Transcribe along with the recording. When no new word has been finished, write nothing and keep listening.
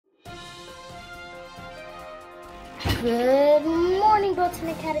Good morning, Bolton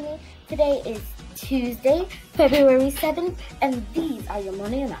Academy. Today is Tuesday, February 7th, and these are your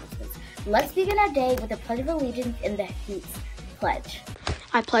morning announcements. Let's begin our day with the Pledge of Allegiance in the Hoots Pledge.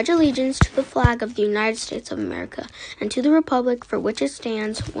 I pledge allegiance to the flag of the United States of America and to the republic for which it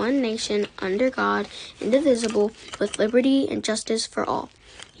stands, one nation, under God, indivisible, with liberty and justice for all.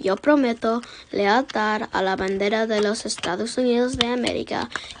 Yo prometo lealtad a la bandera de los Estados Unidos de América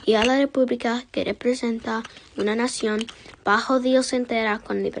y a la república que representa una nación bajo Dios entera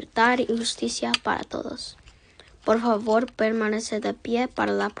con libertad y justicia para todos. Por favor, permanece de pie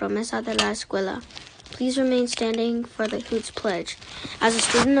para la promesa de la escuela. Please remain standing for the Hoots Pledge. As a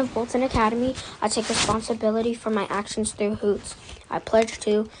student of Bolton Academy, I take responsibility for my actions through Hoots. I pledge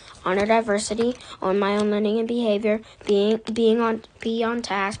to honor diversity, own my own learning and behavior, be on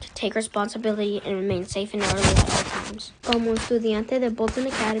task, take responsibility, and remain safe and orderly at all times. Como estudiante de Bolton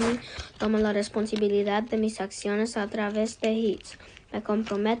Academy, tomo la responsabilidad de mis acciones a través de Hoots. Me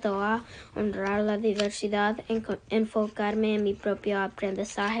comprometo a honrar la diversidad, enfocarme en mi propio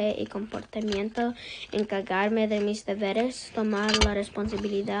aprendizaje y comportamiento, encargarme de mis deberes, tomar la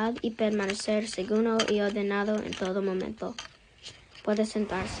responsabilidad y permanecer seguro y ordenado en todo momento. Puede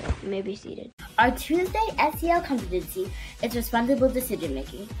sentarse. You may be seated. Our Tuesday SEL competency is responsible decision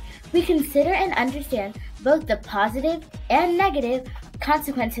making. We consider and understand both the positive and negative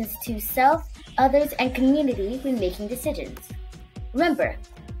consequences to self, others, and community when making decisions. Remember,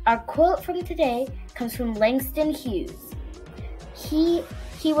 our quote from today comes from Langston Hughes. He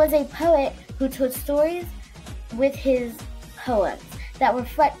was a poet who told stories with his poems that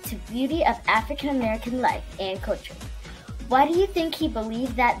reflect the beauty of African American life and culture. Why do you think he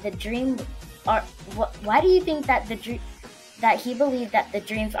believed that the dreams are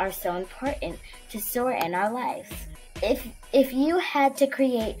so important to soar in our lives? If you had to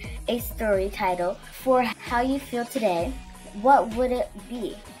create a story title for how you feel today, what would it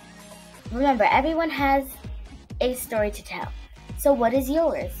be? Remember, everyone has a story to tell. So what is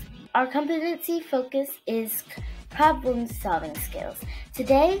yours? Our competency focus is problem-solving skills.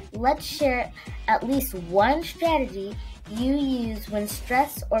 Today, let's share at least one strategy you use when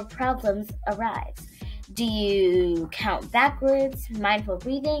stress or problems arise. Do you count backwards, mindful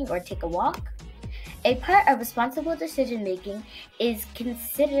breathing, or take a walk? A part of responsible decision-making is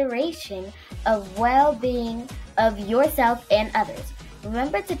consideration of well-being of yourself and others.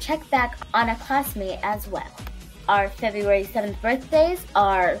 Remember to check back on a classmate as well. Our February 7th birthdays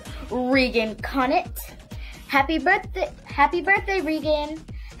are Regan Connett. Happy birthday, Regan.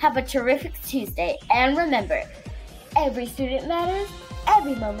 Have a terrific Tuesday. And remember, every student matters,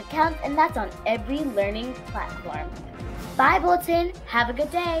 every moment counts, and that's on every learning platform. Bye, Bolton. Have a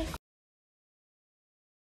good day.